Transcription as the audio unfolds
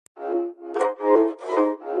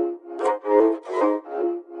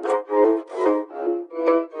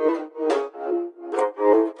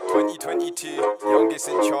E2, youngest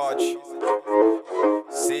in charge.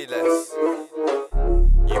 Say less.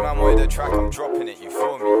 You man wanted a track, I'm dropping it, you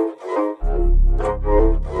feel me?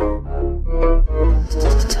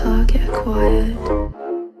 Target acquired.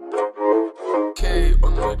 K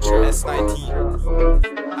on the track. S19.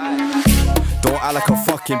 Don't act like a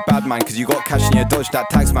fucking bad man, cause you got cash in your dodge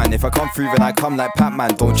that tax man. If I come through then I come like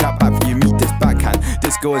Pac-Man. Don't chat back for you meet this backhand.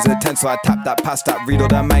 This girl is a 10 so I tap that, pass that, read all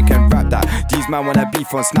that mic and rap that. These man wanna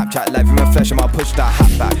beef on Snapchat, live in my flesh and I'll push that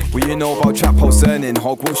hat back. What you know about trap house earning?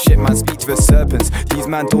 Hogwarts shit man, speak to the serpents. These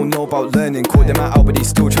man don't know about learning, caught them out but they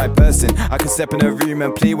still try bursting. I can step in a room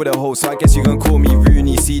and play with a hoe, so I guess you can call me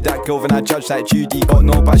Rooney. See that girl then I judge like Judy. Got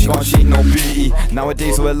no but she can't shake no booty.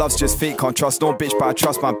 Nowadays all her love's just fake, can't trust no bitch but I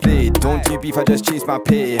trust my blade. Don't do beef, I just chase my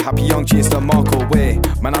pay. Happy young G, it's the Marco way.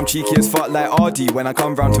 Man, I'm cheeky as fuck like RD when I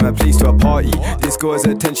come round to my place to a party. This girl is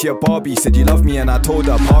a 10, she a Barbie. Said you love me and I told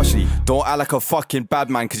her partially. Don't act like a fucking bad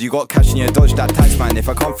man, cause you got cash in your dodge that tax man. If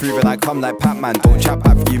I come through then I come like Pac-Man. Don't chat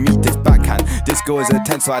back for you meet this backhand. This girl is a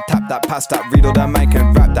 10 so I tap that, pass that, read all that mic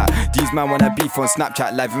and rap that. These man wanna beef on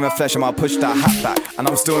Snapchat, live in my flesh and I'll push that hat back. And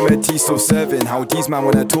I'm still in my tea, still serving. How these man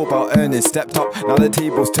wanna talk about earnings. Stepped up, now the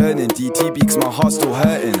table's turning. DTB cause my heart's still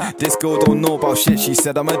hurting. This girl don't know about shit, she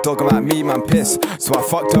said I'm a dog, I'm like me man piss. So I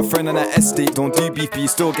fucked her friend on the estate. Don't do beef but you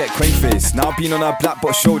still get crane face. Now I've been on a black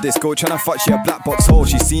box show, this girl tryna fuck, she a black box hole.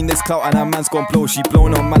 She seen this clout and her man's gon' blow. She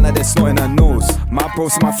blowing on man like there's snot in her nose. My bro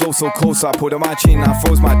said my flow so cold, so I pulled on my chain and I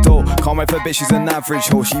froze my dough. Can't wait for bitch, she's an average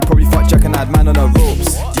hoe. She probably fucked Jack and had man on her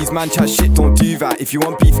ropes. These man chat shit, don't do that. If you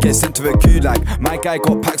want beef, get sent to a gulag. My guy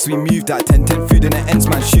got packs, we moved that. 10-10 food in the ends,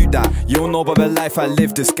 man, shoot that. You don't know about the life I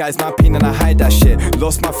live. Disguise my pain and I hide that shit.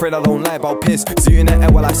 Lost my friend, I don't lie about piss. Suit in the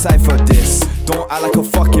air while I cipher this. Don't act like a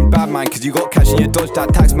fucking bad man, cause you got cash in your dodge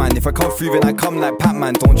that tax man. If I come through then I come like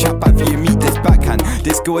Pac-Man. Don't chat back for you meet this backhand.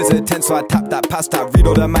 This girl is a 10 so I tap that, pass that, read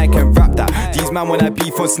all the mic and rap that. These man wanna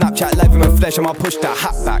beef on Snapchat, live in my flesh and I'll push that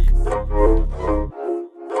hat back.